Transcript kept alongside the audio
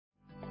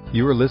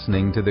You are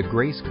listening to the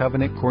Grace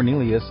Covenant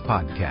Cornelius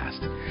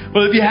podcast.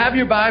 Well, if you have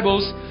your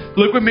Bibles,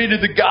 look with me to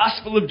the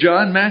Gospel of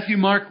John, Matthew,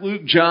 Mark,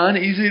 Luke, John.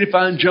 Easy to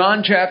find.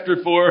 John chapter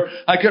 4.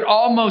 I could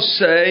almost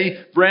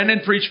say, Brandon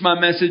preached my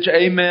message.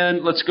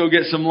 Amen. Let's go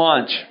get some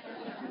lunch.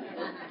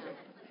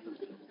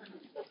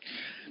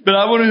 But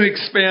I want to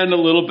expand a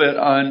little bit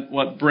on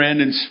what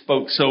Brandon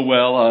spoke so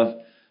well of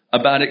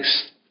about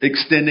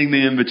extending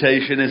the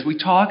invitation as we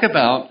talk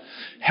about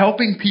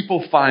helping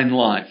people find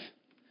life.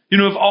 You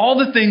know, of all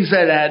the things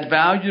that add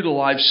value to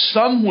life,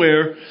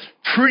 somewhere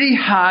pretty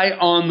high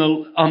on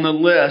the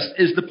list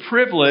is the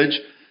privilege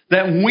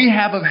that we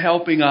have of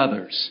helping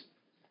others.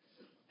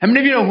 How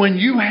many of you know when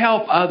you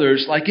help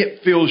others, like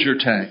it fills your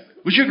tank?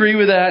 Would you agree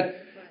with that?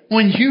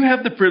 When you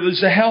have the privilege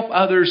to help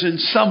others in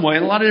some way,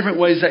 in a lot of different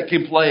ways that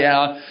can play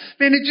out,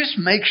 man, it just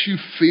makes you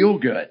feel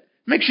good.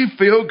 It makes you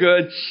feel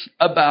good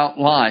about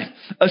life,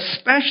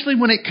 especially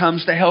when it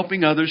comes to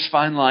helping others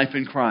find life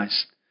in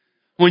Christ.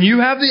 When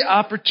you have the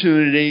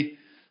opportunity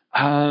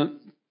to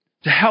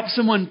help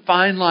someone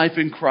find life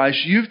in Christ,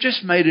 you've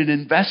just made an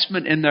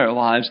investment in their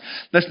lives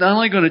that's not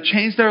only going to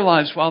change their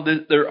lives while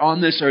they're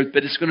on this earth,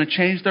 but it's going to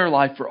change their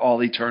life for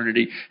all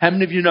eternity. How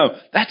many of you know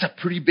that's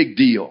a pretty big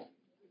deal?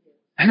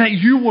 And that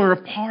you were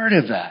a part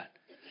of that,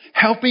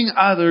 helping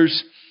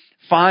others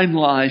find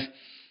life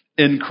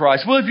in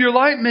Christ. Well, if you're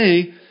like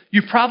me,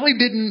 you probably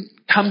didn't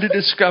come to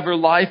discover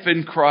life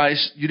in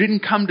Christ. You didn't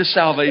come to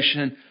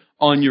salvation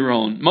on your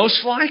own.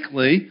 Most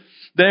likely,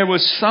 there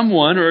was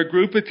someone or a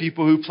group of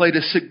people who played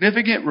a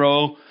significant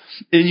role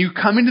in you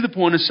coming to the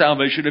point of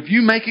salvation, of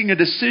you making a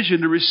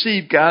decision to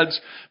receive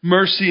God's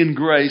mercy and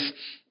grace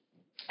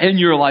in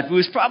your life. It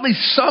was probably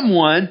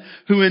someone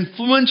who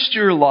influenced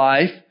your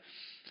life,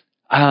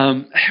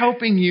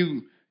 helping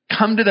you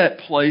come to that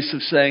place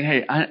of saying,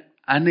 hey,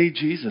 I need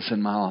Jesus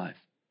in my life.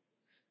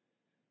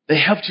 They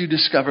helped you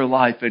discover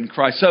life in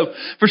Christ. So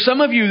for some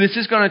of you, this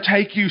is going to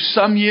take you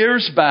some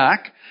years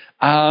back.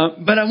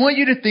 But I want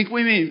you to think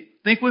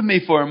with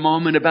me for a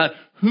moment about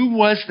who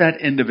was that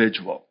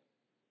individual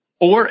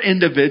or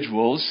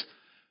individuals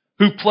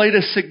who played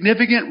a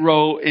significant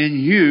role in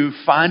you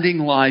finding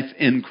life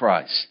in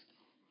Christ.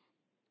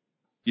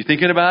 You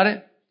thinking about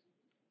it?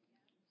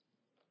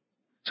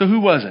 So who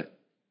was it?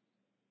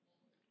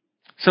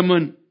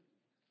 Someone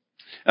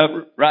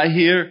right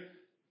here.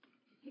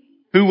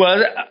 Who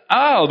was it?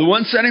 Oh, the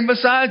one sitting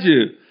beside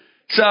you.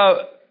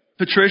 So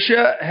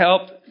Patricia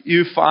helped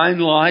you find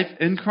life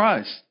in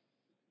Christ.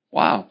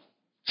 Wow.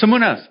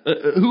 Someone else.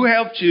 Who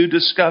helped you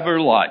discover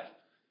life?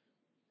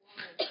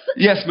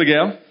 Yes,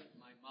 Miguel.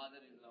 My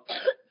mother-in-law.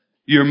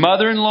 Your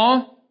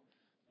mother-in-law?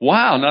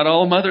 Wow, not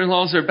all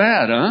mother-in-laws are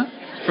bad, huh?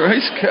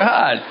 Praise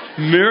God.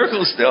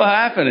 Miracles still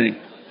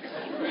happening.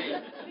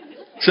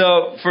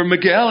 So for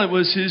Miguel, it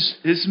was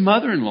his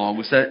mother-in-law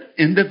was that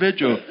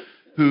individual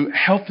who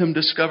helped him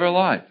discover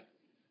life.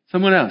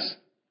 Someone else.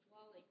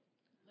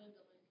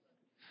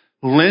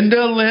 Linda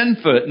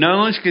Linfoot. Not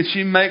only can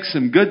she make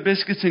some good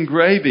biscuits and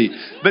gravy,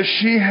 but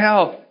she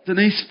helped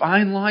Denise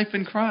find life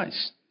in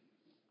Christ.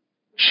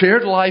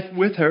 Shared life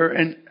with her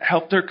and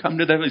helped her come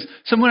to that place.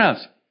 Someone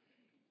else.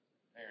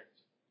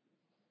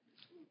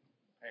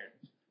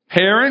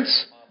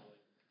 Parents.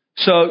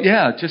 So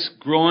yeah, just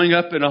growing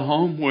up in a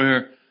home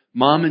where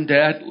mom and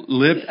dad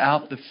lived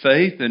out the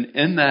faith, and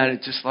in that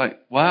it's just like,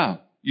 wow,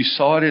 you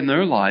saw it in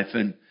their life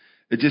and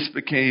it just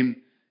became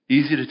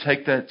easy to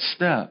take that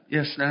step.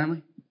 Yes,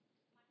 Natalie?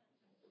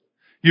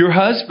 Your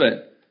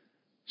husband.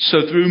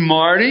 So through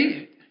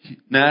Marty,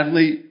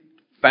 Natalie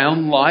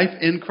found life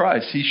in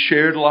Christ. He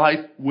shared life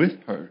with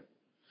her.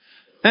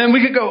 And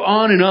we could go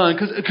on and on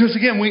because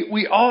again,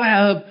 we all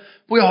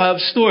have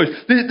stories.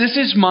 This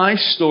is my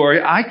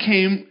story. I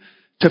came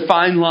to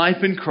find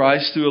life in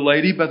Christ through a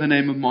lady by the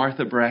name of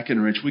Martha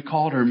Brackenridge. We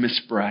called her Miss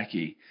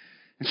Bracky.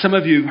 And some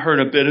of you have heard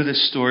a bit of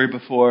this story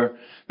before.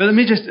 But let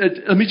me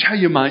tell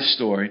you my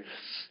story.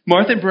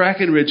 Martha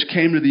Brackenridge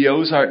came to the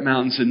Ozark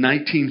Mountains in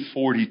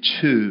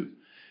 1942,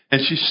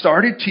 and she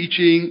started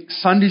teaching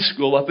Sunday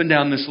school up and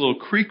down this little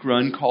creek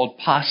run called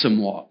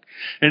Possum Walk.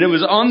 And it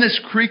was on this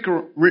creek,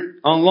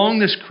 along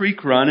this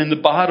creek run in the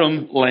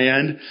bottom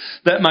land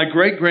that my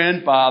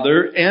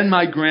great-grandfather and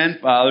my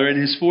grandfather and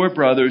his four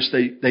brothers,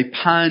 they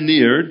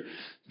pioneered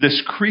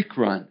this creek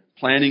run,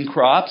 planting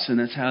crops, and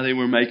that's how they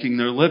were making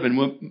their living.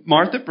 Well,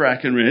 Martha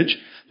Brackenridge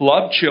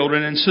loved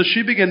children, and so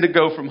she began to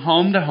go from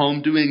home to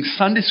home doing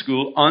Sunday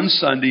school on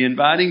Sunday,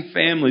 inviting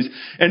families.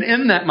 And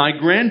in that, my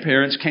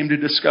grandparents came to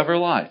discover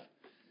life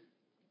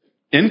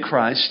in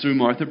Christ through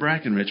Martha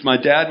Brackenridge. My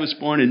dad was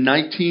born in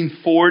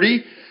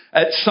 1940.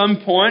 At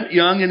some point,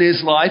 young in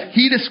his life,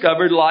 he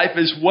discovered life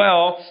as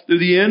well through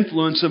the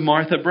influence of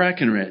Martha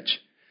Brackenridge.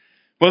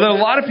 Well, there were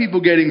a lot of people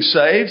getting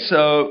saved,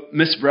 so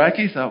Miss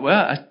Bracky thought,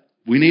 well,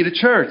 we need a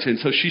church. And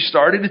so she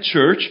started a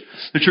church,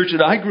 the church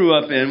that I grew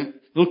up in,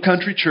 a little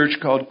country church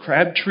called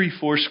Crabtree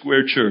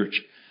Foursquare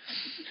Church.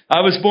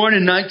 I was born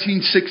in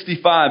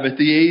 1965. At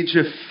the age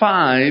of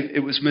 5,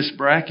 it was Miss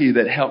Bracky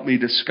that helped me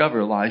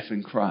discover life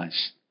in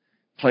Christ.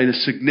 Played a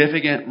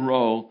significant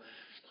role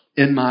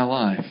in my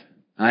life.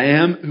 I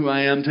am who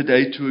I am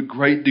today to a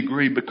great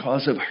degree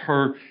because of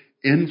her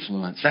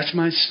influence. That's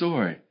my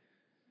story.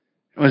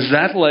 It was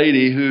that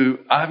lady who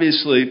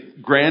obviously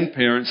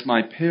grandparents,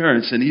 my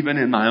parents, and even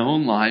in my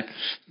own life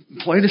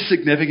played a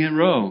significant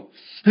role.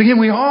 Again,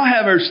 we all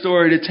have our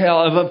story to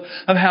tell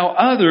of how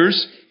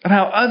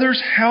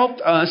others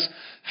helped us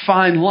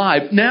find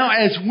life. Now,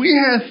 as we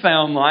have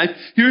found life,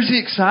 here's the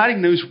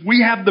exciting news.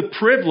 We have the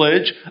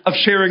privilege of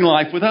sharing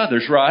life with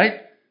others, right?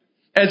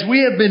 As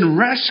we have been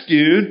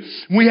rescued,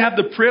 we have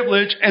the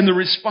privilege and the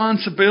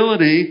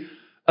responsibility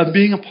of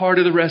being a part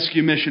of the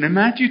rescue mission. In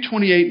Matthew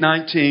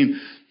 28:19,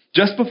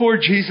 just before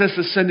Jesus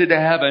ascended to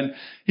heaven,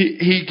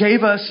 he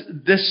gave us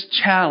this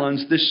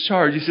challenge, this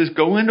charge. He says,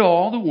 go into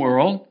all the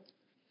world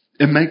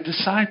and make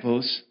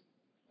disciples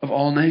of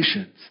all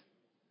nations.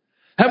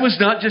 That was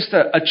not just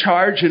a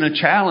charge and a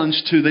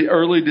challenge to the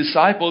early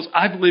disciples.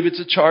 I believe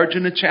it's a charge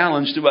and a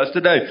challenge to us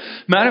today.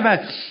 Matter of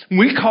fact,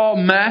 we call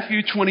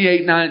Matthew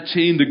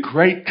 28:19 the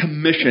Great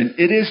Commission.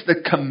 It is the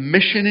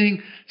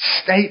commissioning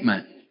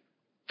statement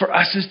for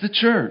us as the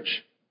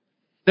church.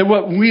 That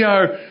what we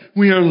are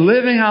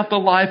living out the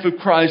life of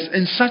Christ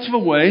in such a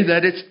way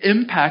that it's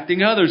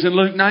impacting others. In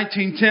Luke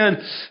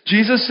 19:10,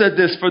 Jesus said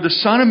this, for the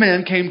Son of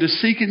Man came to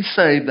seek and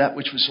save that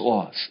which was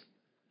lost.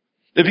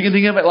 If you can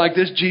think of it like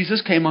this,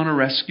 Jesus came on a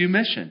rescue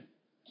mission.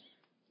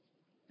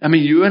 I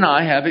mean, you and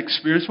I have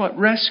experienced what?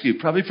 Rescue.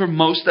 Probably for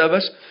most of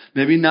us,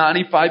 maybe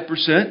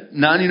 95%,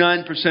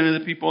 99% of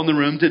the people in the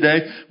room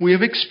today, we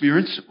have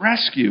experienced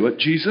rescue.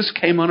 Jesus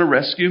came on a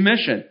rescue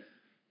mission.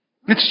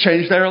 It's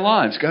changed our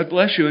lives. God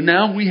bless you. And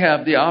now we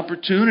have the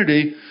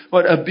opportunity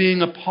of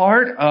being a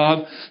part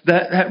of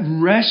that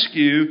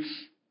rescue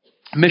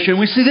mission.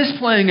 We see this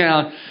playing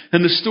out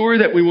in the story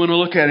that we want to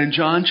look at in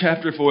John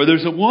chapter 4.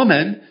 There's a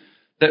woman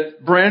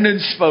that Brandon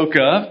spoke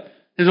of.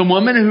 There's a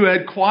woman who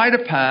had quite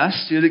a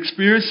past. She had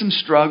experienced some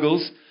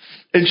struggles.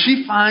 And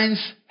she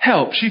finds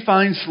help. She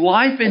finds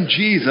life in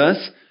Jesus.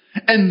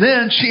 And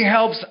then she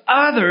helps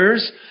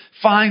others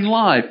find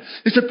life.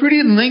 It's a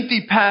pretty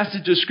lengthy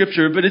passage of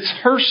Scripture, but it's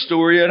her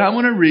story, and I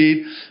want to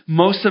read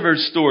most of her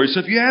story. So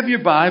if you have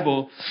your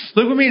Bible,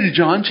 look with me to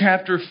John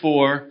chapter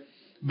 4,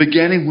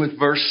 beginning with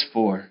verse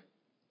 4.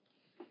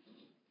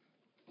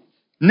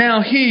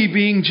 Now he,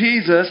 being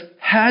Jesus,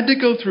 had to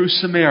go through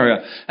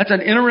Samaria. That's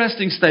an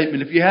interesting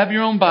statement. If you have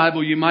your own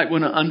Bible, you might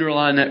want to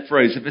underline that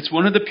phrase. If it's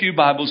one of the pew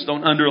Bibles,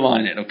 don't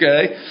underline it,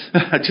 okay?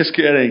 Just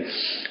kidding.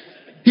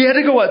 He had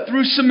to go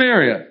through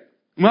Samaria.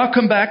 And I'll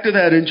come back to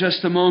that in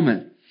just a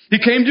moment. He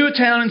came to a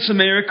town in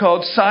Samaria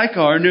called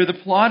Sychar, near the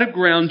plot of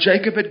ground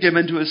Jacob had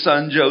given to his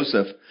son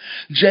Joseph.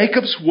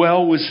 Jacob's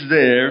well was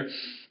there,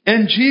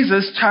 and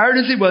Jesus, tired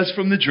as he was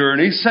from the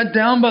journey, sat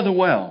down by the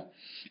well.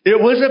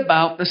 It was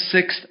about the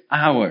 6th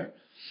hour.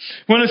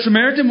 When a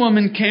Samaritan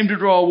woman came to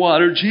draw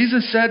water,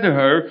 Jesus said to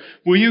her,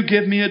 will you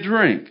give me a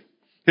drink?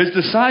 His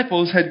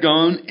disciples had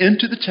gone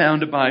into the town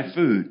to buy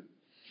food.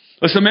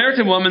 A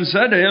Samaritan woman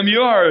said to him,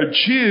 you are a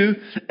Jew,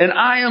 and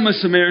I am a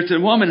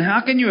Samaritan woman. How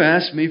can you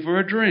ask me for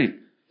a drink?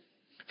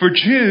 For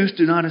Jews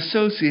do not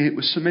associate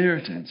with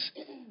Samaritans.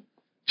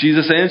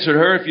 Jesus answered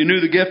her, if you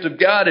knew the gift of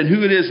God and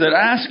who it is that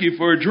asks you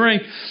for a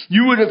drink,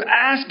 you would have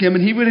asked him,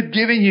 and he would have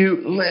given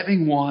you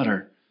living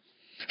water.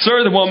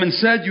 Sir, the woman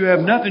said, you have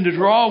nothing to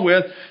draw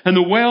with, and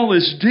the well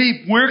is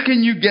deep. Where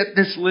can you get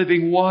this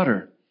living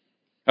water?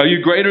 Are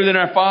you greater than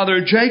our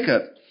father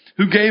Jacob,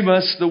 who gave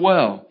us the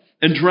well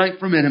and drank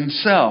from it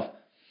himself,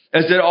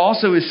 as did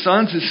also his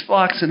sons, his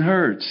flocks and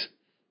herds?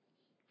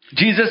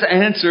 Jesus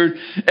answered,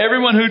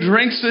 everyone who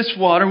drinks this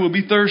water will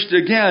be thirsty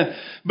again,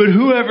 but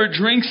whoever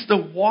drinks the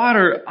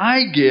water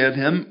I give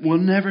him will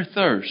never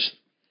thirst.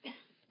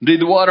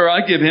 Indeed, the water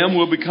I give him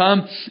will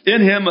become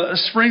in him a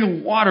spring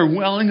of water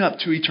welling up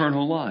to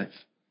eternal life.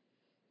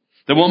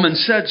 The woman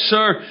said,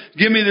 sir,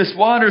 give me this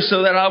water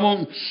so that I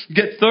won't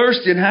get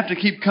thirsty and have to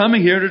keep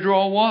coming here to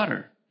draw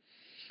water.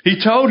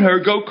 He told her,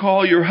 go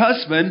call your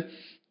husband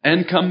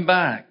and come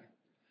back.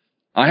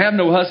 I have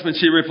no husband,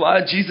 she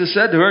replied. Jesus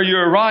said to her, you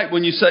are right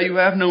when you say you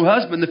have no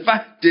husband. The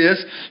fact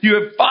is, you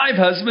have 5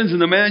 husbands,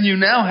 and the man you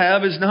now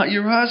have is not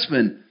your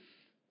husband.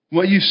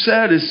 What you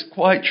said is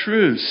quite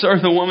true. Sir,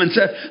 the woman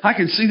said, I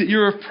can see that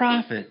you're a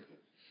prophet.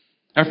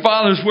 Our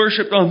fathers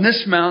worshipped on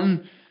this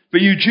mountain,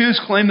 but you Jews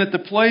claim that the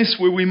place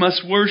where we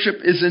must worship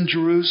is in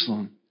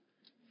Jerusalem.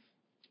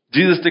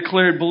 Jesus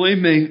declared, believe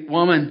me,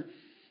 woman,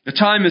 the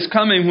time is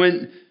coming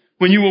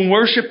when you will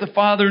worship the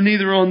Father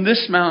neither on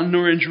this mountain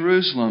nor in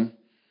Jerusalem.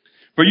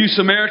 For you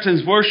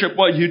Samaritans worship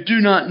what you do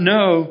not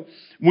know.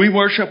 We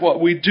worship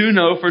what we do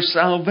know, for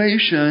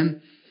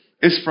salvation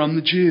is from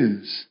the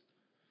Jews.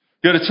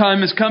 Yet a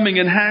time is coming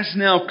and has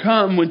now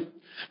come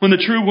when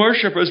the true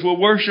worshipers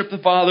will worship the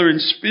Father in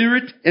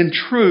spirit and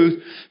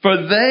truth, for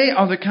they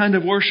are the kind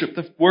of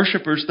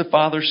worshipers the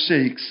Father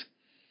seeks.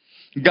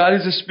 God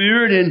is a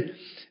spirit, and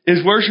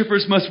his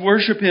worshipers must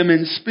worship him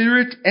in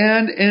spirit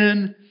and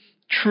in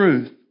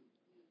truth.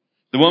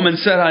 The woman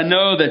said, I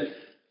know that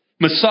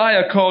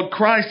Messiah called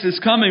Christ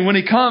is coming. When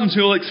he comes,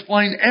 he'll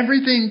explain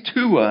everything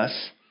to us.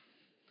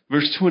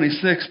 Verse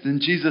 26, then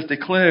Jesus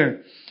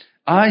declared,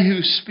 I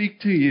who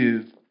speak to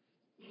you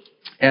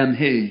am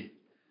He.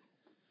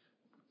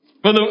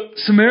 Well, the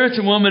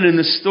Samaritan woman in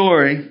the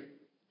story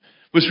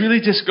was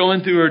really just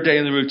going through her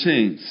daily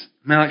routines.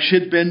 Now,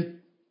 she'd been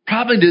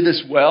probably did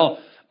this well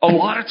a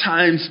lot of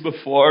times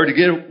before to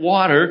get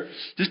water,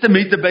 just to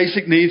meet the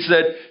basic needs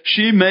that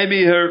she,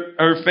 maybe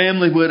her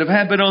family would have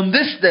had. But on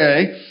this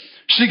day,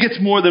 she gets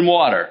more than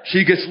water.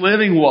 She gets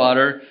living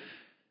water.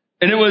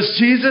 And it was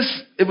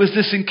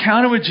this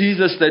encounter with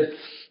Jesus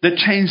that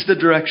changed the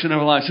direction of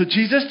her life. So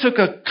Jesus took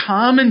a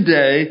common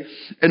day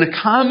and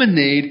a common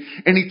need,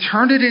 and He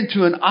turned it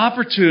into an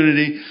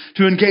opportunity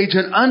to engage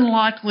an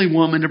unlikely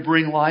woman to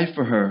bring life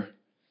for her.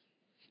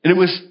 And it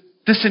was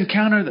this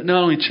encounter that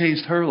not only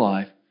changed her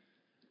life,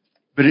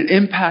 but it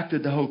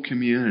impacted the whole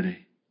community.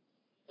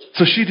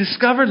 So she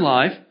discovered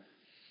life,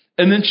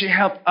 and then she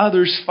helped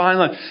others find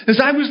life. As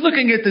I was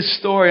looking at this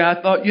story,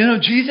 I thought,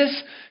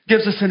 Jesus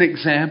gives us an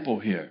example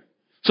here.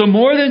 So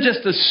more than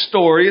just a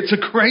story, it's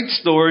a great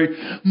story.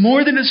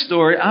 More than a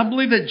story, I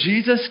believe that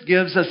Jesus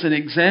gives us an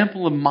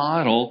example, a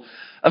model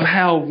of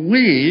how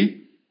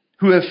we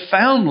who have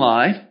found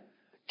life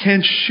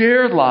can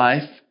share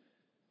life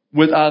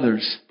with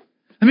others.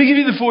 Let me give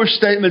you the 4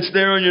 statements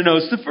there on your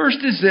notes. The first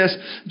is this: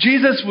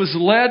 Jesus was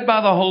led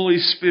by the Holy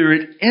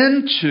Spirit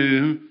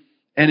into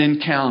an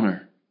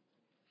encounter.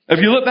 If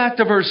you look back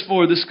to verse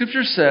 4, the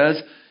scripture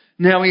says,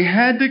 now He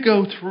had to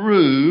go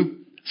through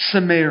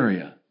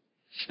Samaria.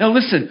 Now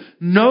listen,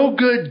 no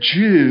good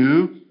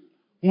Jew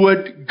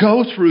would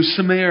go through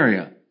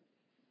Samaria.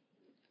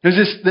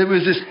 There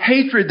was this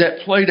hatred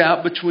that played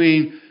out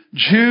between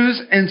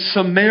Jews and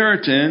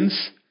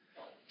Samaritans.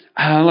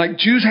 Like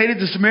Jews hated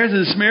the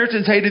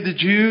Samaritans hated the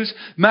Jews.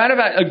 Matter of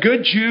fact, a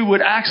good Jew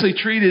would actually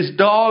treat his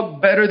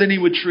dog better than he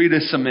would treat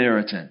a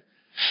Samaritan.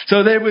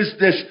 So there was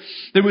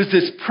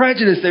this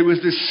prejudice, there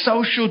was this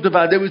social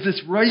divide, there was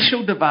this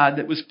racial divide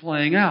that was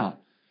playing out.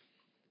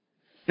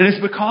 And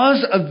it's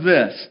because of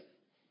this.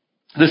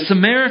 The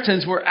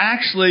Samaritans were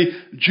actually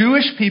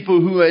Jewish people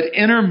who had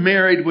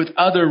intermarried with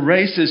other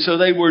races, so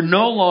they were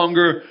no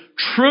longer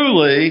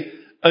truly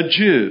a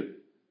Jew.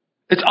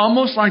 It's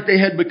almost like they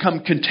had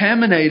become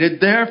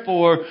contaminated.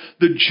 Therefore,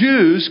 the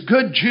Jews,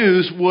 good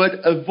Jews, would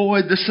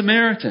avoid the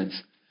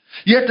Samaritans.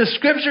 Yet the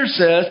scripture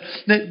says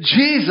that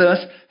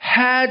Jesus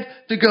had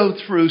to go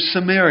through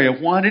Samaria.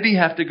 Why did He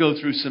have to go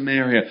through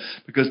Samaria?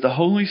 Because the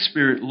Holy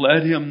Spirit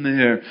led Him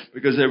there.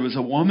 Because there was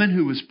a woman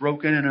who was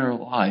broken in her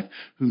life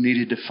who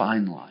needed to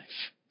find life.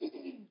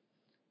 It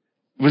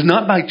was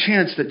not by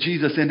chance that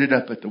Jesus ended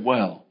up at the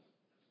well.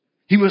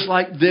 He was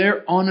like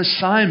there on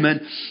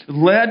assignment,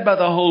 led by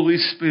the Holy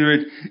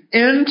Spirit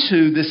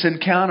into this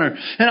encounter.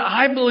 And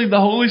I believe the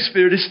Holy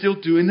Spirit is still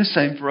doing the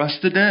same for us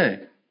today.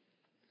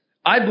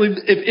 I believe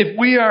if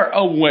we are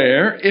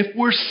aware, if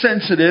we're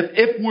sensitive,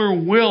 if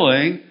we're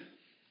willing,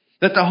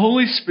 that the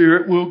Holy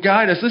Spirit will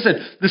guide us.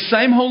 Listen, the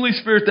same Holy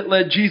Spirit that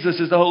led Jesus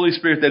is the Holy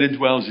Spirit that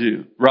indwells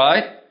you,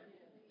 right?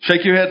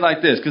 Shake your head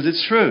like this, because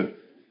it's true.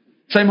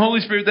 Same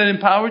Holy Spirit that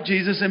empowered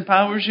Jesus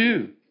empowers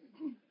you.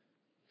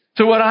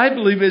 So what I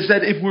believe is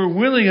that if we're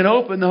willing and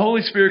open, the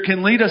Holy Spirit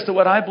can lead us to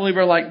what I believe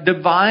are like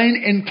divine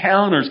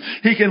encounters.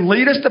 He can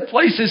lead us to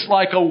places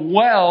like a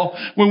well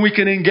when we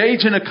can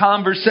engage in a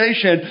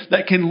conversation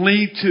that can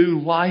lead to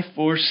life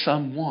for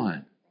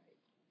someone.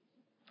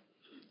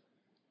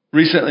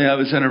 Recently I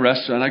was in a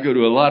restaurant. I go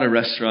to a lot of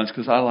restaurants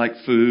because I like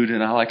food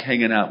and I like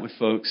hanging out with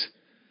folks.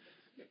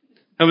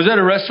 I was at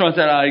a restaurant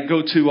that I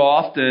go to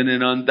often,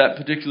 and on that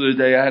particular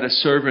day I had a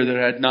server that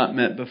I had not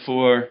met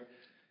before.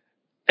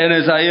 And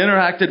as I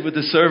interacted with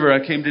the server,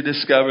 I came to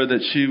discover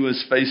that she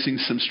was facing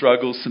some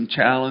struggles, some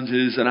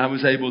challenges, and I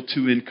was able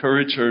to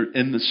encourage her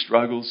in the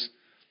struggles.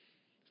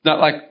 It's not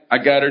like I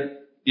got her,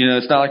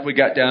 it's not like we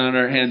got down on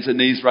our hands and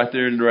knees right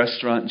there in the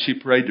restaurant and she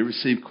prayed to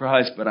receive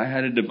Christ, but I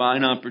had a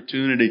divine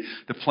opportunity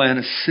to plant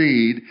a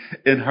seed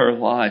in her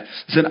life.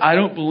 I said, I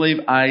don't believe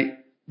I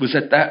was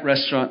at that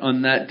restaurant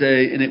on that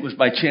day and it was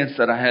by chance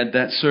that I had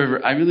that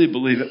server. I really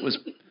believe it was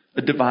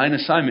a divine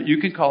assignment.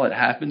 You can call it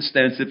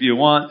happenstance if you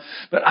want,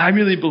 but I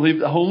really believe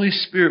the Holy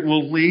Spirit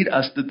will lead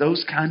us to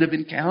those kind of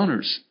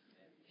encounters.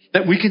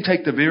 That we can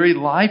take the very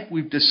life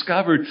we've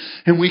discovered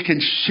and we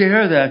can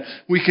share that.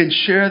 We can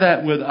share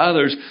that with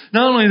others.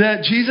 Not only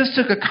that, Jesus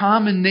took a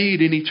common need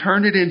and He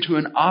turned it into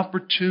an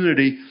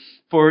opportunity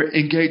for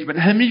engagement.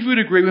 How many of you would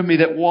agree with me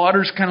that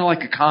water is kind of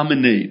like a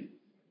common need?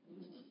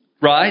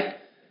 Right?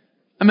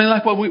 I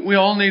mean, we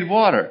all need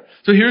water.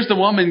 So here's the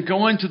woman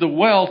going to the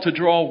well to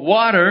draw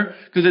water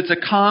because it's a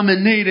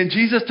common need. And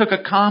Jesus took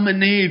a common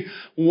need,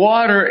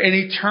 water, and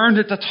He turned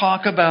it to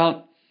talk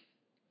about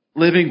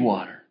living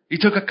water. He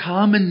took a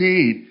common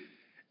need.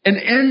 And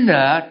in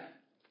that,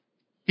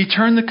 He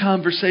turned the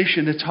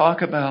conversation to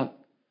talk about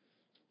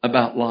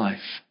life.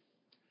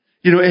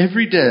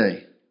 Every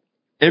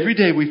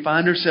day we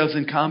find ourselves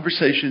in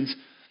conversations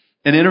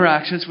and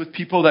interactions with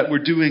people that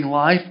we're doing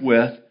life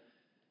with,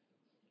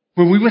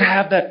 where we would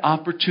have that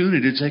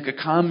opportunity to take a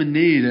common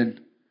need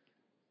and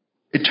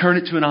turn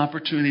it to an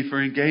opportunity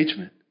for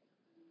engagement.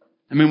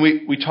 I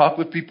mean, we talk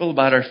with people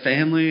about our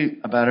family,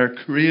 about our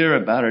career,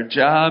 about our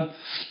job,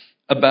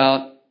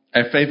 about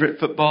our favorite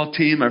football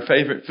team, our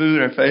favorite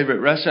food, our favorite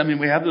restaurant. I mean,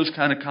 we have those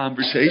kind of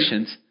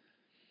conversations.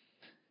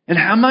 And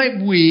how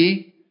might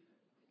we,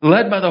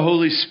 led by the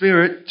Holy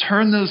Spirit,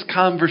 turn those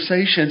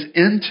conversations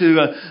into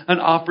an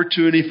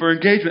opportunity for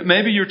engagement?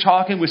 Maybe you're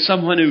talking with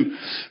someone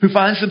who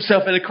finds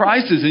himself in a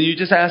crisis and you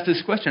just ask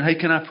this question, hey,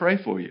 can I pray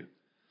for you?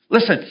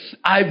 Listen,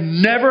 I've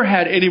never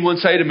had anyone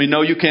say to me,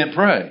 no, you can't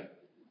pray.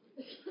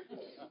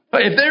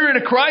 But if they're in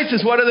a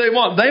crisis, what do they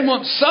want? They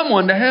want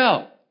someone to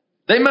help.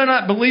 They may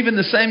not believe in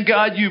the same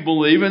God you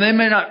believe, and they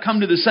may not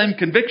come to the same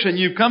conviction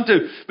you've come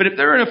to. But if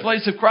they're in a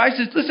place of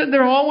crisis, listen,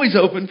 they're always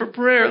open for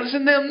prayer.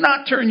 Listen, they'll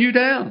not turn you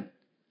down.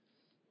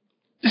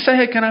 Just say,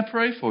 hey, can I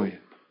pray for you?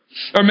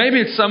 Or maybe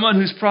it's someone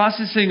who's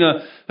processing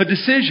a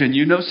decision.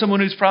 You know someone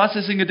who's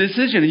processing a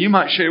decision, and you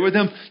might share with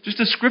them just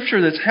a scripture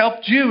that's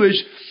helped you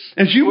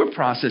as you were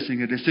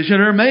processing a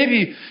decision. Or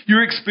maybe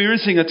you're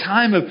experiencing a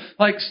time of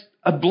like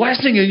a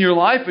blessing in your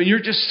life and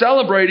you're just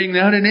celebrating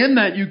that, and in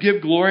that you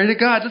give glory to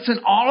God. Listen,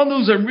 all of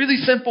those are really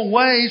simple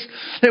ways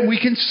that we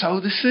can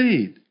sow the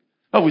seed.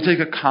 Oh, we take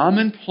a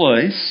common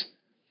place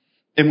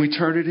and we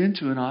turn it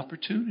into an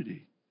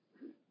opportunity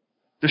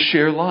to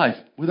share life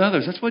with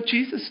others. That's what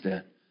Jesus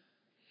did.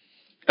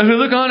 As we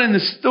look on in the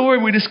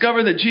story, we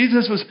discover that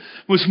Jesus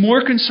was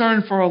more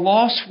concerned for a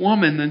lost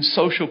woman than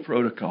social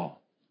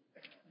protocol.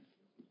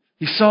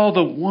 He saw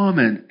the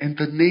woman and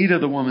the need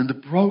of the woman, the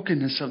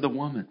brokenness of the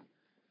woman.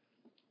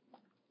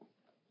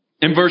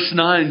 In verse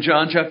 9,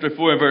 John chapter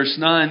 4, verse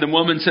 9, the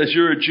woman says,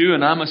 you're a Jew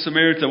and I'm a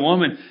Samaritan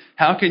woman.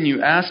 How can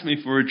you ask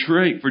me for a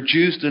drink? For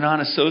Jews do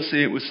not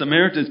associate with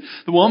Samaritans.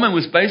 The woman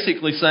was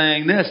basically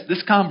saying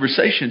this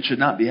conversation should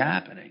not be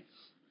happening.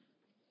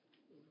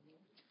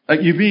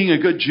 Like, you being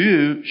a good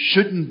Jew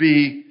shouldn't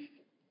be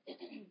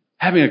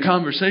having a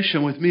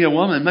conversation with me, a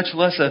woman, much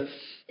less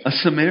a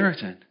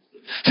Samaritan.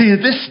 See,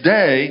 in this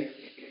day,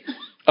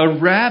 a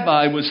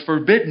rabbi was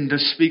forbidden to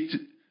speak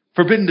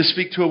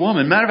to a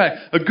woman. Matter of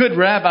fact, a good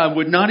rabbi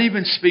would not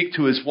even speak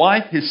to his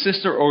wife, his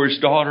sister, or his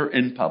daughter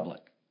in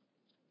public.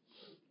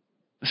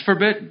 It's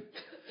forbidden.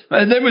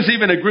 And there was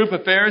even a group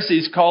of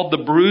Pharisees called the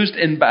bruised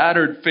and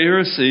battered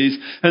Pharisees.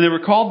 And they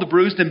were called the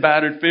bruised and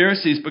battered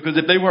Pharisees because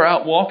if they were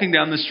out walking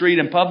down the street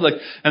in public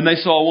and they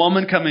saw a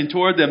woman coming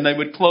toward them, they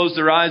would close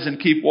their eyes and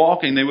keep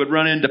walking. They would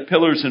run into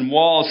pillars and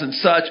walls and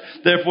such.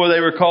 Therefore,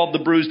 they were called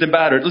the bruised and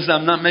battered. Listen,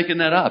 I'm not making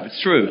that up.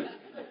 It's true.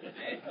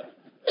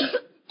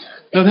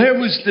 Now, there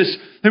was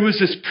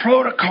this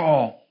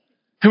protocol.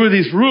 There were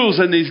these rules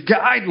and these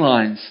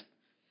guidelines.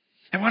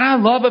 And what I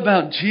love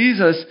about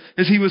Jesus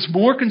is he was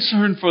more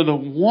concerned for the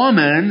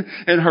woman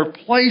and her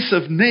place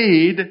of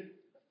need than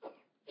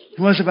he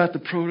was about the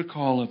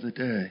protocol of the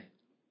day.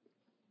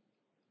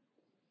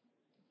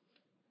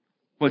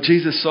 What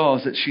Jesus saw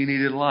is that she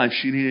needed life.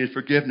 She needed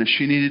forgiveness.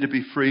 She needed to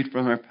be freed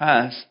from her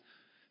past.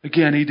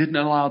 Again, he didn't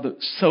allow the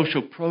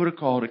social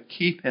protocol to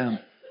keep him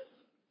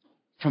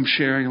from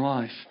sharing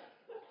life.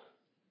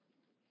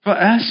 But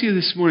I ask you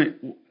this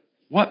morning,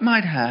 what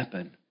might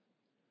happen?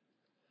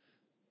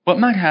 What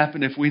might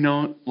happen if we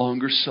no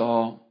longer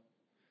saw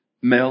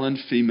male and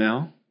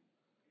female,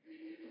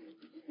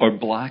 or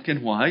black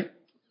and white,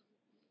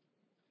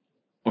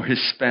 or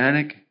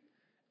Hispanic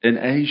and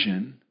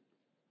Asian?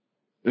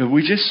 If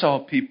we just saw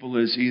people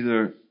as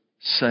either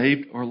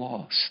saved or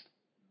lost.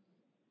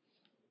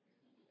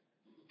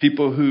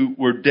 People who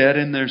were dead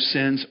in their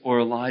sins or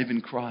alive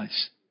in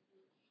Christ.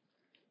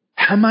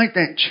 How might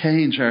that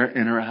change our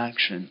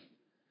interaction?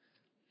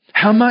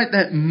 How might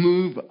that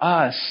move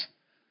us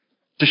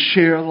to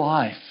share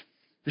life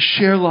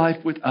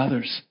with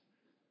others?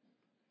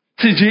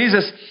 See,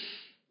 Jesus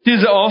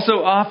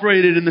also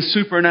operated in the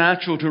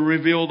supernatural to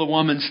reveal the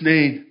woman's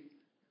need.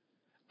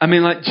 I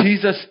mean, like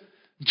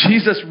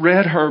Jesus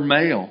read her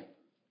mail.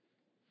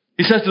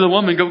 He says to the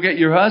woman, go get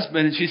your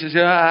husband. And she says,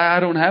 yeah, I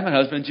don't have a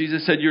husband.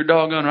 Jesus said, you're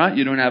doggone right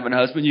you don't have a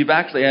husband. You've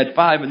actually had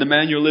 5, and the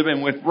man you're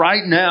living with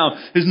right now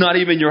is not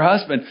even your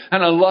husband.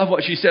 And I love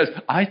what she says.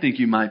 I think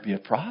you might be a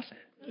prophet.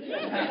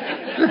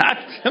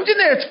 Don't you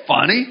think it's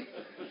funny?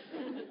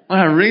 When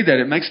I read that,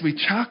 it makes me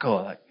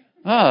chuckle. Like,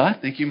 oh, I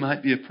think you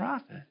might be a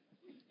prophet.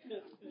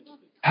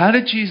 How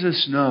did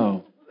Jesus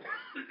know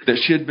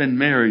that she had been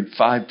married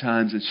 5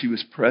 times and she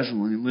was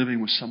presently living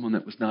with someone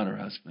that was not her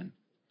husband?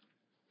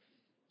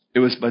 It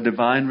was by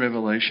divine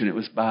revelation. It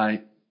was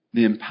by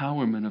the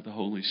empowerment of the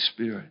Holy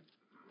Spirit.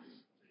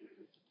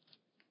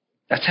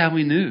 That's how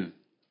we knew.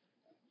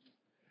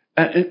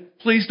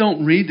 Please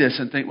don't read this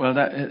and think, well,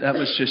 that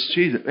was just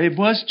Jesus. It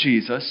was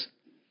Jesus,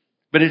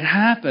 but it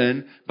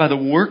happened by the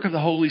work of the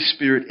Holy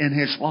Spirit in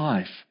his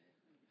life.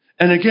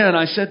 And again,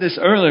 I said this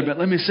earlier, but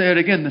let me say it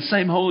again. The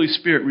same Holy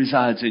Spirit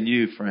resides in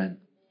you, friend.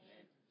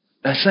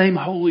 The same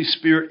Holy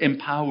Spirit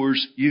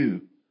empowers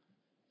you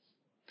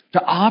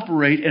to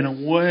operate in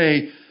a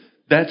way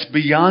that's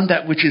beyond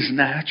that which is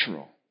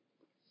natural.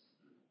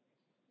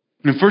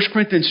 In 1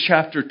 Corinthians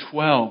chapter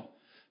 12,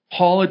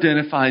 Paul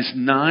identifies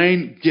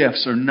 9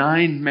 gifts or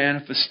 9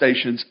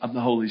 manifestations of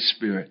the Holy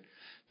Spirit.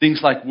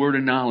 Things like word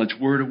of knowledge,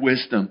 word of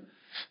wisdom,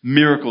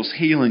 miracles,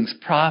 healings,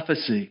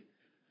 prophecy.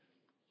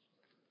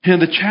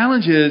 And the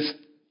challenge is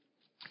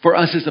for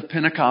us as a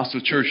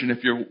Pentecostal church, and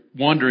if you're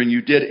wondering,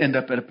 you did end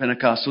up at a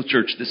Pentecostal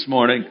church this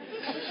morning.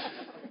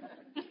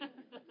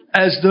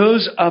 As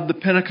those of the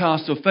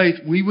Pentecostal faith,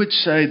 we would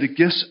say the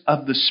gifts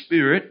of the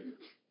Spirit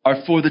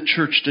are for the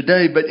church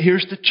today. But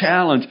here's the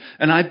challenge,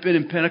 and I've been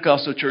in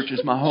Pentecostal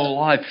churches my whole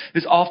life,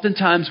 is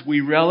oftentimes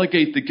we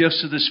relegate the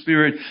gifts of the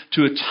Spirit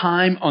to a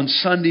time on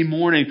Sunday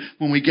morning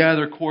when we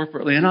gather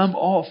corporately. And I'm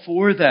all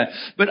for that.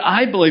 But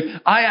I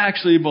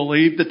actually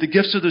believe that the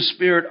gifts of the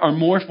Spirit are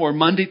more for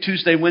Monday,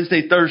 Tuesday,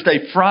 Wednesday,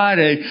 Thursday,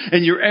 Friday,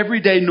 and your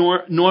everyday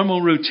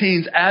normal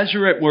routines as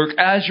you're at work,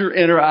 as you're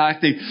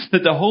interacting,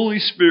 that the Holy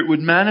Spirit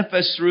would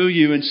manifest through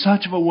you in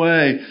such of a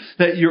way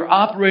that you're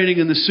operating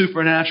in the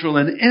supernatural,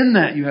 and in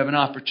that you have an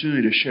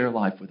opportunity to share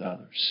life with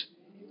others.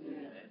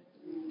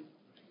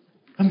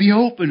 And be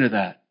open to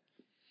that.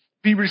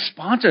 Be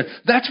responsive.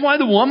 That's why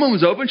the woman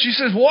was open. She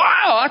says,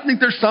 wow, I think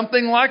there's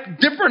something like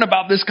different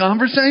about this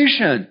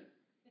conversation.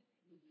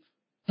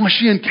 Well,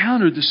 she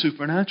encountered the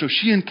supernatural.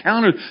 She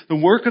encountered the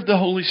work of the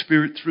Holy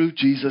Spirit through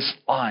Jesus'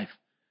 life.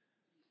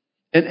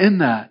 And in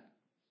that,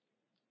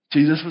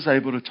 Jesus was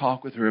able to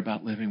talk with her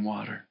about living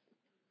water.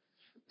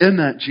 In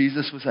that,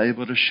 Jesus was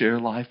able to share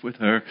life with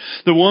her.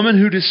 The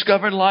woman who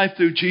discovered life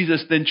through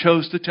Jesus then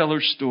chose to tell her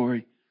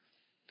story.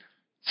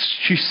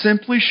 She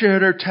simply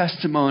shared her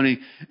testimony,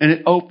 and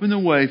it opened the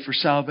way for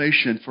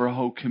salvation for a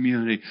whole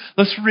community.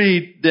 Let's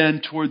read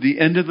then toward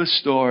the end of the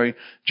story,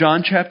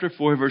 John chapter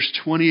 4, verse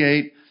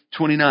 28,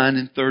 29,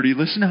 and 30.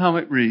 Listen to how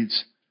it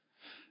reads.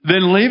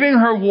 Then leaving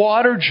her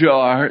water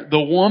jar,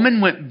 the woman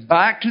went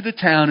back to the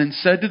town and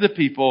said to the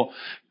people,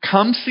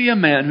 come see a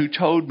man who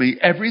told me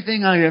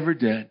everything I ever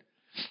did.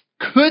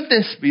 Could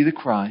this be the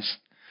Christ?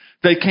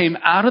 They came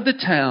out of the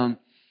town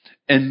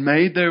and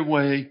made their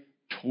way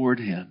toward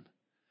him.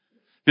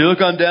 If you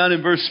look on down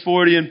in verse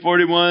 40 and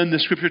 41, the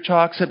scripture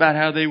talks about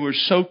how they were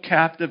so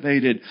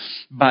captivated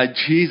by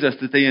Jesus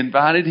that they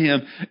invited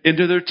him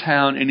into their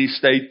town, and he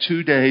stayed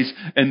 2 days,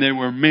 and there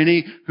were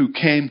many who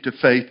came to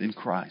faith in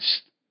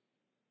Christ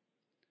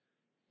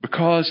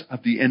because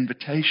of the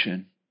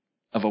invitation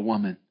of a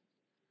woman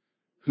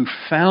who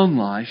found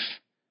life.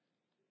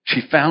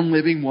 She found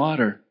living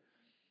water.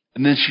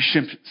 And then she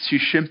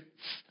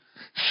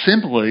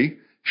simply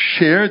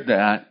shared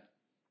that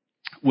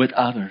with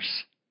others.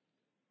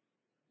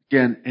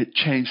 Again, it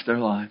changed their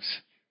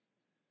lives.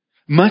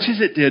 Much as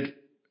it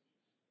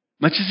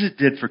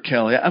did for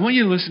Kelly. I want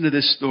you to listen to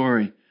this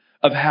story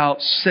of how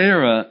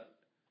Sarah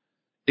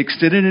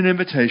extended an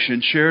invitation,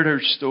 shared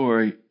her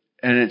story,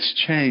 and it's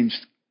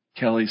changed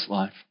Kelly's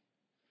life.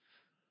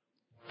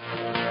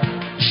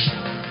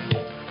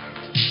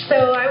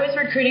 So I was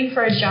recruiting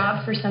for a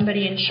job for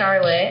somebody in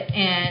Charlotte,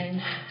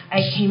 and I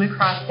came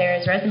across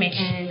Sarah's resume,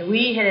 and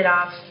we hit it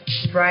off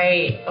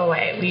right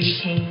away. We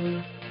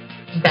became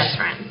best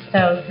friends.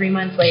 So 3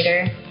 months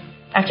later,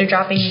 after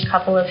dropping a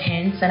couple of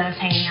hints and us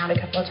hanging out a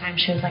couple of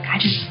times, she was like,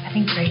 I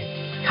think Grace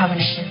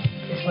Covenant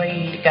is where you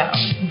need to go.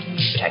 You need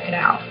to check it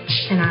out.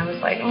 And I was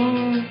like,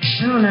 I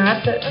don't know.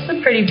 That's a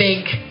pretty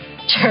big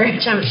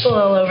church. It's a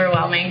little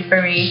overwhelming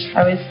for me.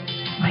 I was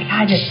like,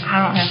 I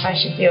don't know if I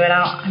should do it.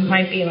 I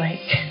might be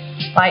like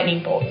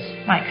lightning bolts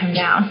might come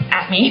down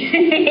at me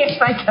if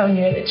I go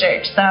near the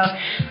church. So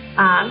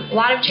a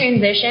lot of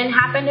transition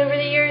happened over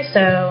the years.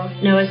 So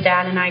Noah's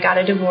dad and I got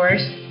a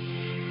divorce,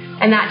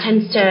 and that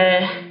tends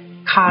to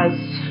cause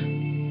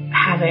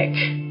havoc.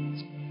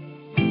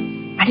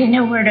 I didn't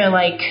know where to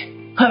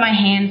put my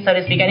hands, so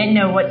to speak. I didn't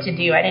know what to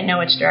do. I didn't know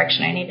which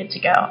direction I needed to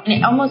go. And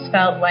it almost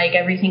felt like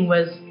everything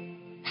was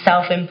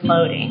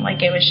self-imploding,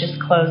 like it was just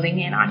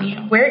closing in on you.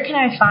 Where can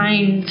I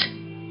find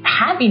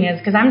happiness?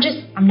 Because I'm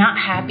not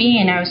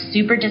happy, and I was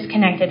super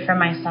disconnected from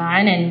my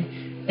son, and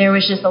there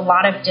was just a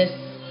lot of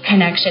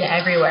disconnection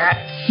everywhere.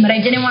 But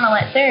I didn't want to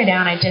let Sarah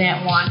down. I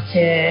didn't want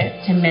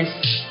to miss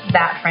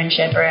that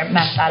friendship or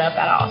mess that up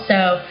at all.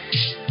 So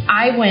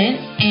I went,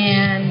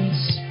 and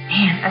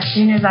man, as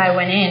soon as I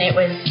went in, it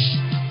was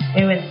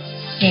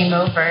game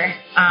over.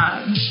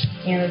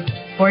 The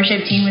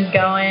worship team was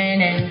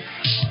going, and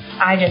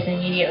I just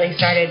immediately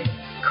started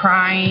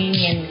crying,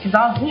 and because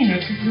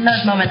in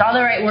those moments, all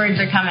the right words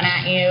are coming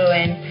at you,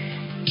 and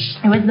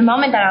it was the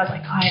moment that I was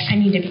like, I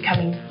need to be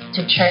coming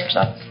to church.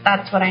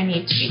 That's what I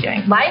need to be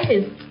doing. Life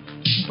is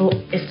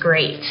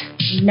great.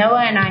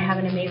 Noah and I have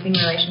an amazing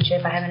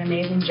relationship. I have an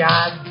amazing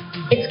job.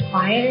 It's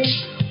quieter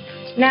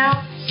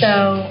now,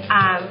 so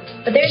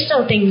but there's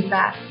still things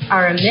that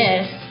are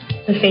amiss.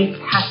 The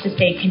faith has to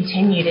stay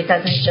continued. It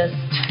doesn't just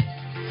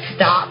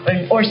stop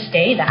or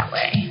stay that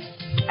way.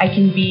 I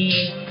can be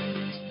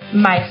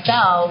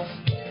myself,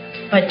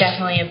 but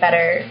definitely a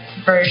better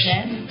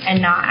version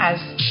and not as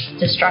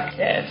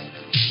destructive.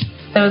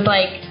 So it was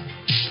like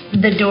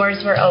the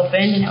doors were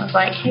opened, and it was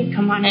like, hey,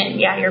 come on in.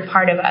 Yeah, you're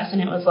part of us.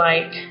 And it was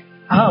like,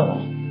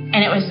 oh. And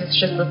it was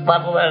just this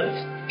level of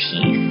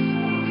peace.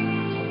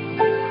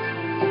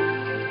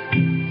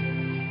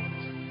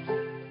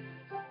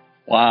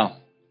 Wow.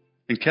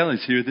 And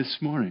Kelly's here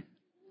this morning.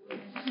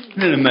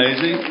 Isn't it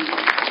amazing?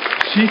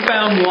 She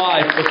found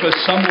life because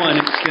someone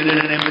extended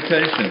an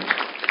invitation.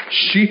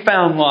 She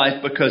found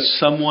life because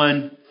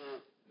someone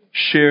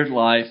shared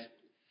life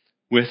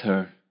with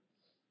her.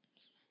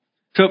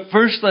 So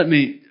first, let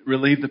me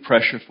relieve the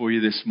pressure for you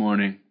this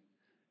morning.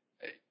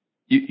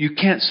 You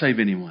can't save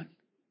anyone.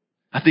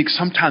 I think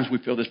sometimes we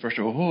feel this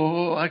pressure.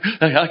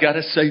 I got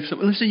to save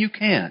someone. Listen, you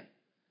can't.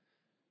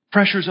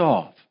 Pressure's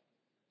off.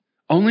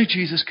 Only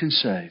Jesus can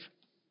save.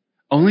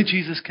 Only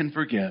Jesus can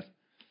forgive.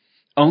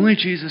 Only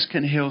Jesus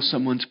can heal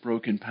someone's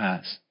broken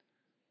past.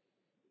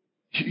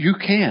 You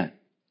can't.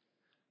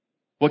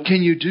 What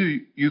can you do?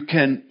 You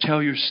can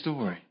tell your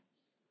story.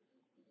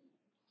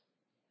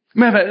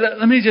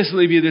 Let me just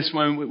leave you this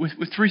one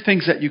with three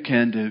things that you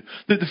can do.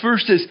 The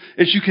first is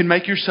you can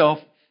make yourself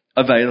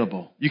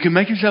available. You can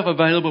make yourself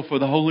available for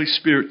the Holy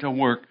Spirit to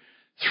work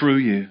through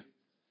you.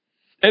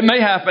 It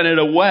may happen at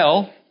a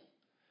well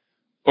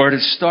or at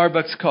a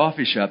Starbucks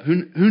coffee shop.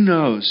 Who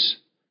knows?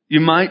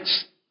 You might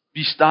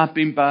be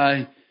stopping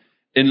by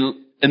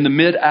in the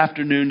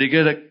mid-afternoon to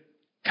get a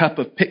cup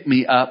of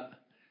pick-me-up.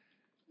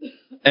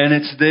 And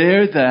it's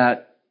there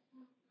that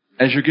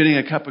as you're getting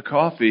a cup of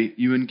coffee,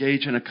 you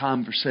engage in a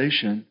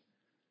conversation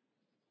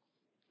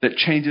that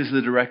changes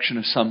the direction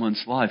of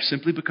someone's life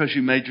simply because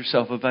you made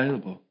yourself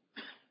available.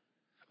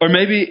 Or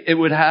maybe it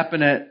would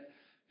happen at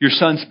your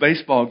son's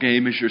baseball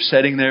game as you're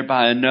sitting there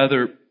by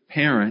another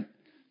parent,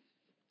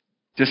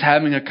 just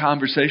having a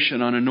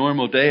conversation on a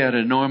normal day at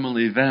a normal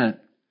event.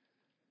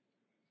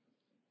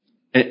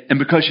 And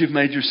because you've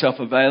made yourself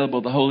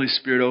available, the Holy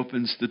Spirit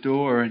opens the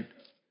door and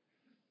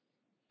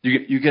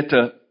you get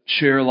to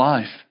share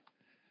life.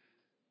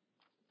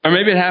 Or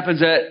maybe it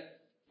happens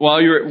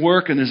while you're at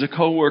work and there's a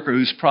coworker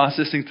who's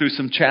processing through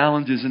some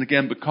challenges. And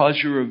again, because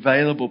you're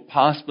available,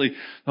 possibly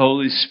the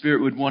Holy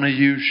Spirit would want to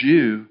use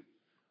you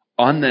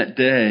on that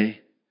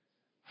day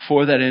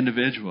for that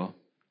individual.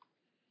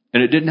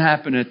 And it didn't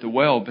happen at the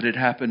well, but it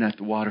happened at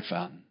the water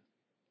fountain.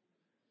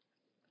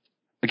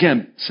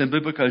 Again, simply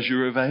because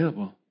you're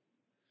available.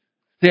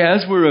 See,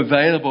 as we're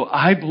available,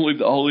 I believe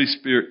the Holy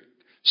Spirit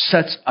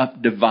sets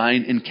up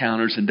divine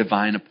encounters and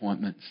divine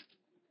appointments.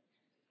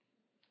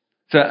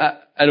 So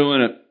I don't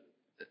want to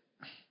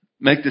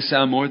make this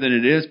sound more than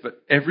it is,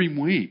 but every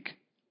week,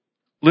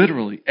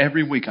 literally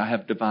every week, I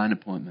have divine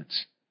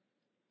appointments,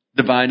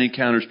 divine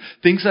encounters,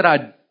 things that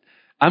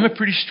I'm a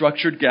pretty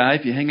structured guy.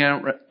 If you hang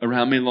out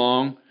around me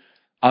long,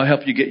 I'll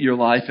help you get your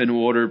life in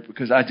order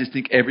because I just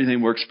think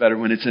everything works better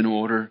when it's in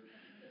order.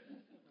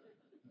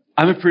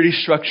 I'm a pretty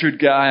structured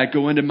guy. I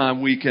go into my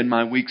week and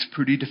my week's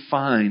pretty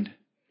defined.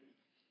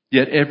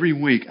 Yet every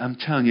week, I'm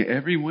telling you,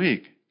 every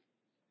week,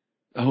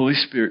 the Holy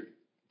Spirit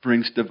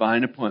brings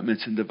divine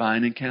appointments and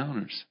divine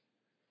encounters.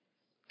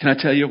 Can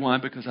I tell you why?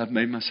 Because I've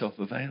made myself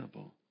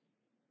available.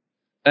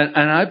 And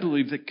I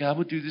believe that God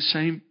will do the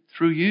same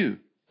through you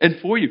and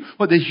for you.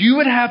 Well, that you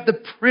would have the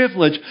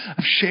privilege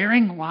of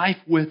sharing life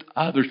with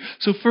others.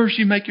 So first,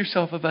 you make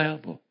yourself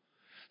available.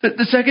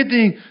 The second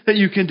thing that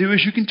you can do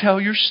is you can tell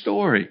your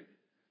story.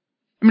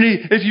 I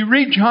mean, if you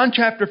read John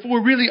chapter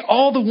 4, really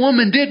all the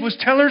woman did was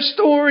tell her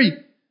story.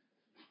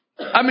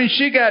 I mean,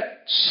 she got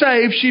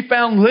saved. She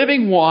found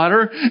living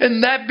water.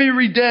 And that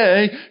very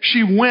day,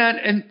 she went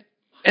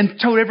and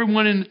told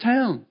everyone in the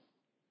town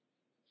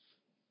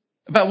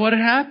about what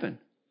had happened.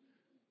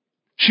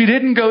 She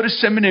didn't go to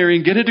seminary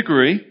and get a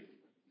degree.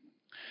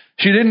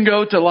 She didn't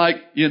go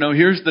to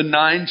here's the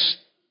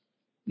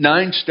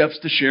nine steps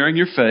to sharing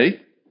your faith.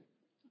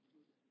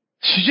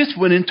 She just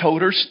went and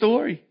told her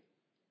story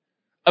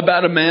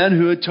about a man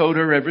who had told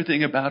her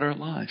everything about her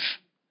life.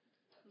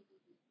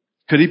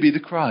 Could he be the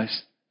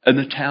Christ? And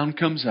the town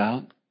comes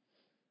out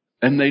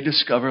and they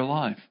discover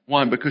life.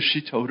 Why? Because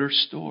she told her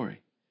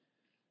story.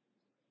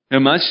 Now,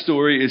 my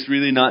story is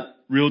really not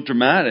real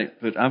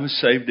dramatic, but I was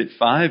saved at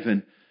 5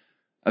 and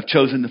I've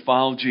chosen to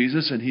follow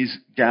Jesus and He's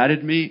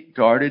guided me,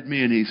 guarded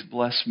me, and He's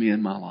blessed me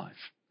in my life.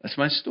 That's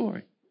my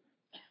story.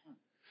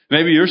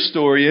 Maybe your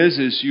story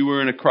is you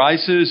were in a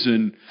crisis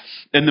and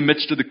in the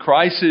midst of the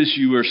crisis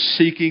you were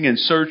seeking and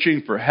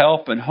searching for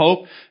help and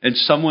hope and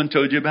someone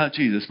told you about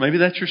Jesus. Maybe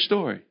that's your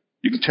story.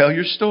 You can tell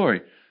your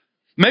story.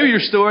 Maybe your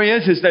story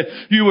is that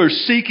you were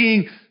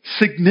seeking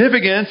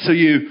significance, so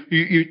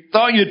you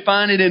thought you'd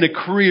find it in a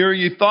career,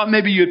 you thought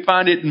maybe you'd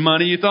find it in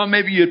money, you thought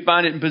maybe you'd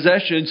find it in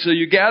possession, so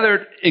you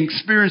gathered,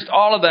 experienced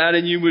all of that,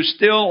 and you were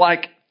still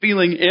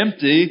feeling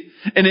empty,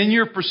 and in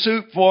your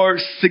pursuit for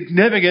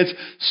significance,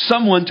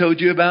 someone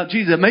told you about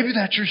Jesus. Maybe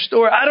that's your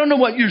story. I don't know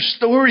what your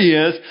story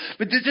is,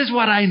 but this is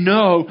what I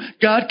know.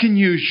 God can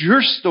use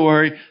your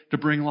story to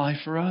bring life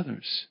for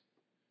others.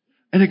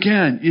 And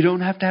again, you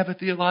don't have to have a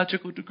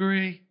theological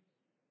degree.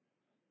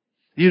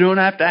 You don't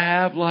have to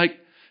have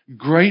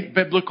great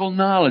biblical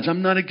knowledge.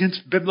 I'm not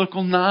against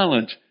biblical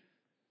knowledge.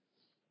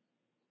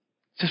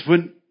 Just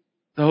when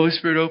the Holy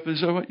Spirit opens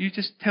the door, you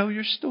just tell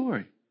your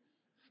story.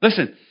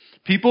 Listen,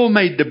 people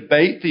may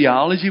debate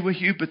theology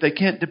with you, but they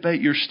can't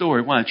debate your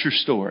story. Why? It's your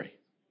story.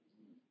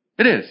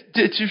 It is.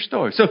 It's your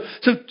story.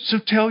 So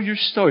tell your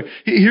story.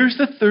 Here's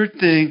the third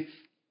thing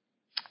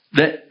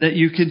that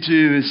you can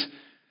do is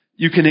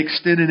you can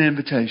extend an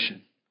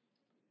invitation.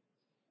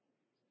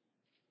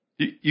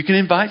 You can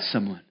invite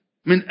someone.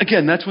 I mean,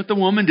 again, that's what the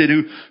woman did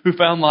who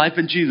found life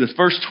in Jesus.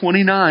 Verse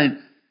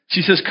 29,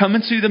 she says, come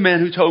and see the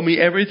man who told me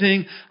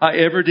everything I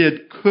ever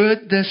did.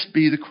 Could this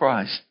be the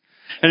Christ?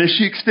 And as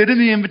she extended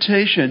the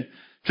invitation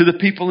to the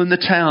people in the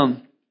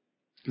town,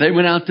 they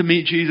went out to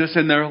meet Jesus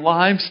and their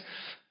lives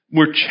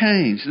were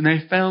changed and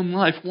they found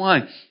life.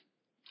 Why?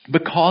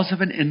 Because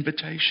of an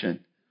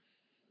invitation.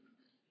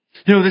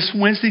 You know, this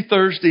Wednesday,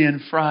 Thursday,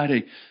 and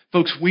Friday,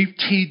 folks, we've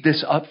teed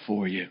this up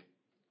for you.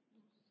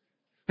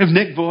 We have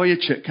Nick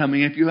Vujicic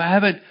coming. If you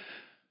haven't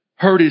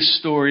heard his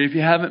story, if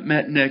you haven't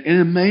met Nick, an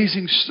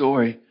amazing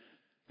story.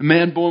 A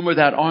man born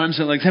without arms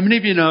and legs. How many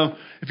of you know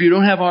if you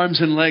don't have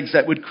arms and legs,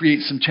 that would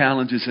create some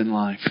challenges in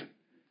life?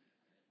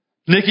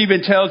 Nick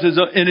even tells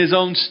in his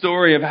own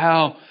story of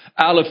how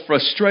out of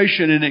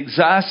frustration and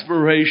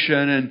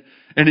exasperation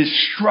and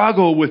his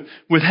struggle with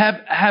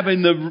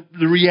having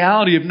the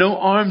reality of no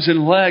arms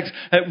and legs.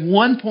 At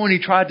one point he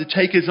tried to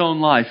take his own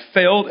life,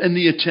 failed in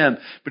the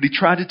attempt, but he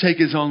tried to take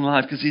his own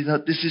life because he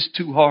thought, this is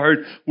too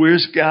hard.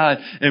 Where's God?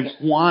 And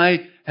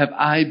why have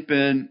I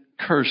been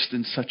cursed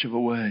in such of a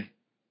way?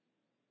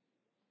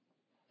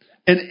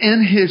 And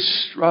in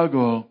his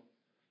struggle,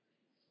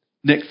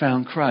 Nick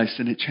found Christ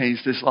and it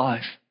changed his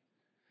life.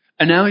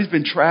 And now he's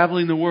been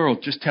traveling the world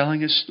just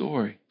telling his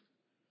story.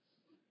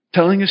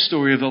 Telling his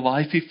story of the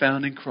life he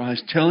found in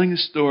Christ. Telling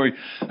his story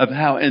of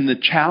how in the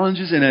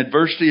challenges and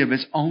adversity of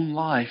his own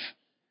life,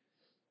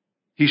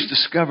 he's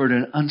discovered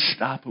an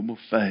unstoppable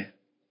faith.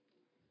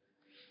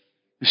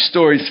 The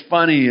story's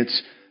funny.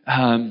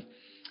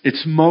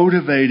 It's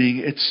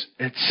motivating.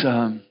 It's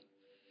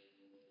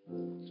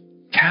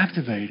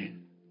captivating.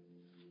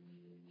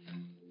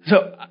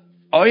 So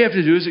all you have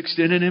to do is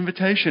extend an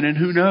invitation, and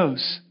who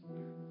knows?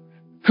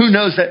 Who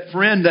knows, that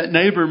friend, that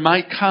neighbor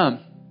might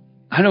come.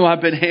 I know I've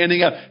been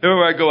handing out,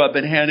 everywhere I go, I've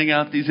been handing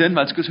out these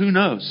invites because who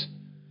knows?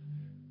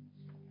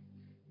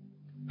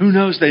 Who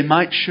knows, they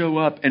might show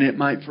up and it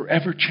might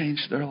forever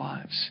change their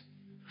lives.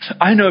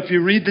 I know if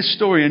you read the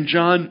story in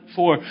John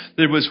 4,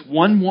 there was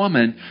one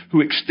woman who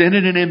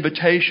extended an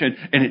invitation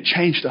and it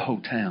changed the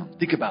whole town.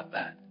 Think about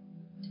that.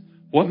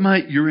 What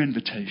might your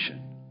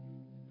invitation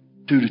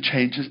do to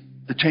change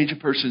a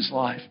person's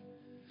life?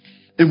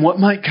 And what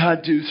might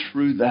God do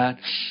through that?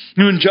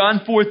 You know, in John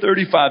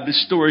 4:35,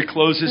 this story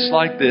closes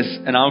like this,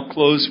 and I'll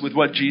close with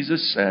what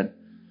Jesus said.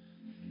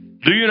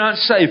 Do you not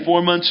say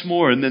 4 months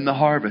more and then the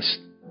harvest?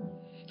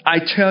 I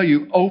tell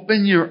you,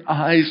 open your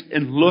eyes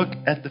and look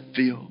at the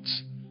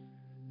fields.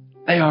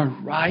 They are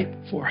ripe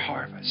for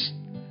harvest.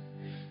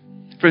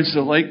 Friends,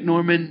 the Lake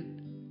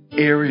Norman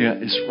area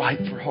is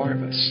ripe for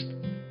harvest.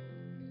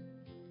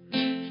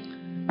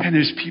 And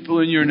there's people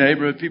in your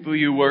neighborhood, people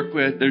you work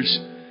with. There's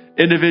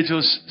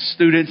individuals,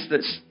 students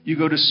that you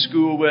go to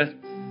school with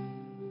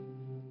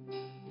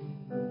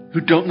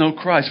who don't know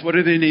Christ. What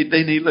do they need?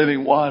 They need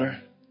living water.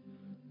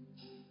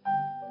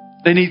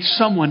 They need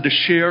someone to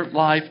share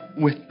life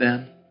with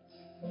them.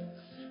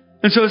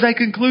 And so as I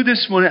conclude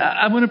this morning,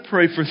 I want to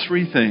pray for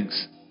three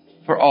things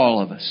for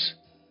all of us.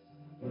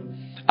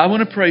 I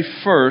want to pray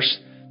first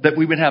that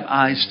we would have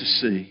eyes to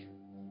see.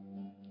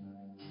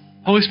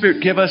 Holy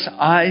Spirit, give us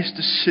eyes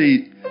to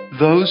see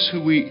those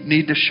who we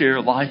need to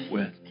share life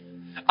with.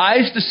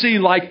 Eyes to see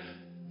like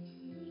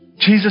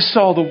Jesus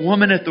saw the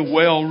woman at the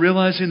well,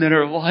 realizing that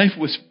her life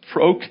was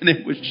broken,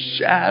 it was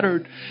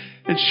shattered,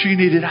 and she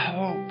needed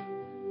hope.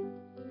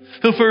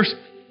 So first,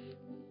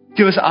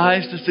 give us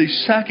eyes to see.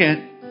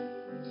 Second,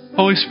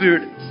 Holy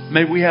Spirit,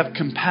 may we have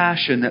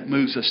compassion that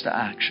moves us to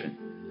action.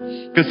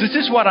 Because this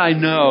is what I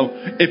know.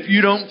 If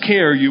you don't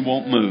care, you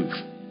won't move.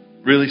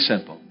 Really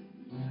simple.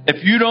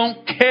 If you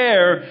don't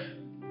care,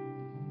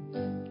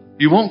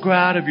 you won't go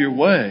out of your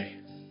way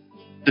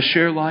to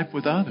share life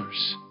with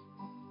others.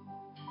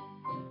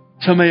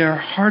 So may our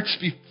hearts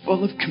be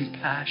full of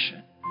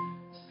compassion.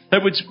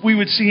 That we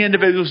would see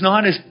individuals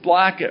not as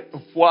black or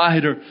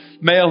white or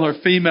male or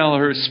female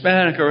or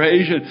Hispanic or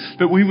Asian,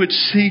 but we would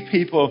see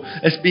people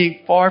as being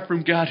far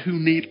from God who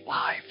need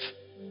life.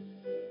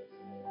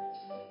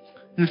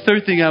 And the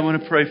third thing I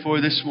want to pray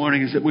for this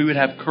morning is that we would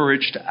have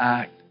courage to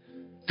act,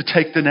 to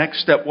take the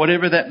next step,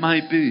 whatever that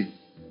might be.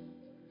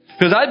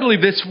 Because I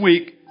believe this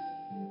week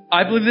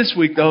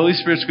the Holy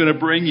Spirit's going to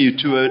bring you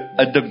to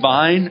a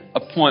divine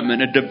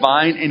appointment, a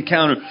divine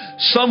encounter,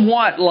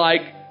 somewhat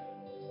like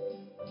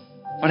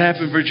what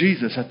happened for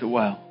Jesus at the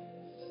well.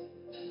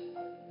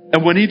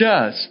 And when He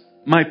does,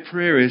 my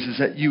prayer is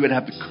that you would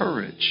have the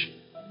courage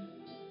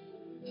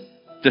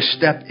to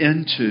step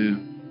into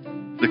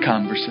the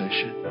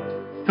conversation.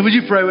 So would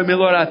you pray with me?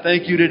 Lord, I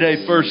thank you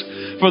today first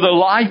for the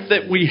life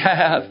that we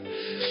have.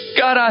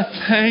 God, I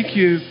thank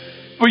you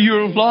for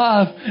your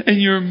love and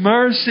your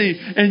mercy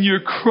and your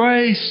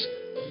grace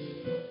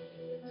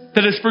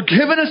that has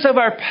forgiven us of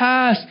our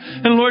past.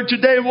 And Lord,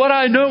 today what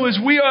I know is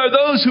we are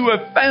those who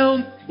have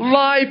found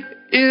life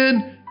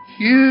in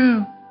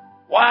you.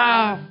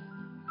 Wow.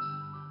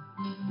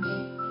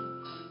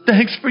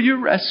 Thanks for your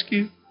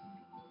rescue.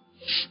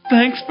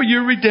 Thanks for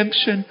your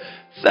redemption.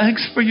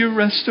 Thanks for your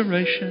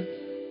restoration.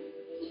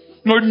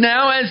 Lord,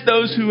 now as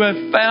those who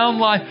have found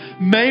life,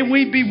 may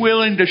we be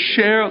willing to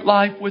share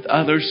life with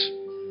others.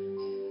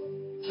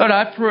 Lord,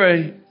 I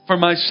pray for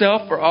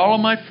myself, for all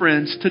of my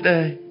friends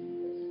today.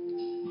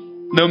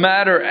 No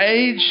matter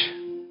age,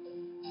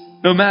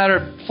 no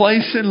matter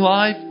place in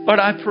life, Lord,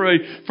 I pray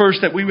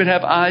first that we would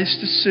have eyes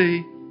to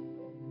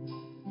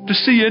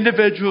see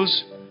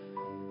individuals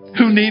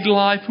who need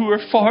life, who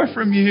are far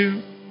from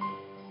you.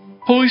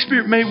 Holy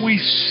Spirit, may we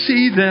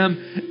see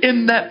them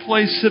in that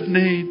place of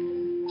need.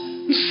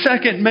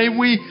 Second, may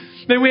we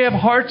have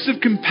hearts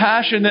of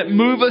compassion that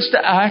move us to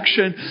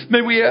action.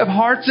 May we have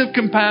hearts of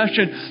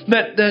compassion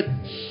that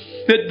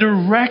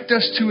direct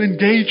us to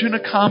engage in a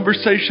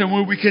conversation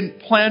where we can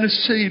plant a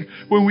seed,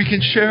 where we can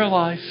share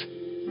life.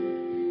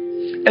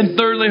 And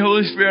thirdly,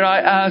 Holy Spirit, I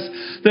ask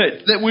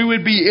that we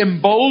would be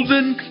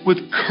emboldened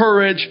with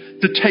courage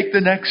to take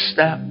the next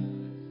step.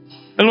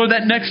 And Lord,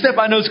 that next step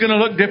I know is going to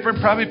look different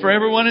probably for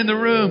everyone in the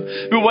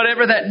room. But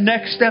whatever that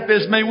next step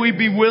is, may we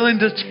be willing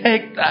to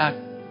take that.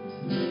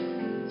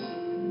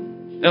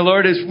 And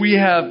Lord, as we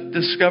have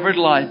discovered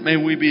life, may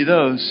we be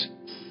those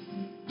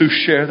who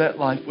share that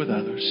life with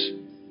others.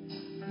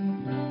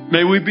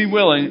 May we be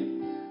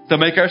willing to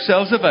make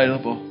ourselves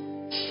available,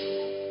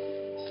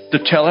 to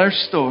tell our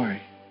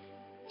story,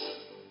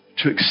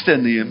 to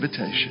extend the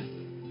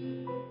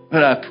invitation.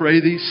 But I pray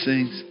these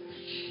things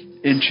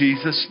in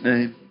Jesus'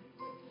 name.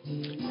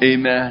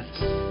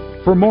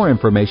 Amen. For more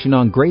information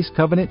on Grace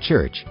Covenant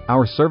Church,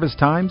 our service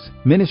times,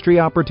 ministry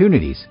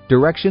opportunities,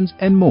 directions,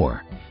 and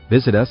more,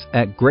 visit us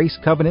at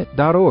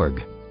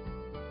gracecovenant.org.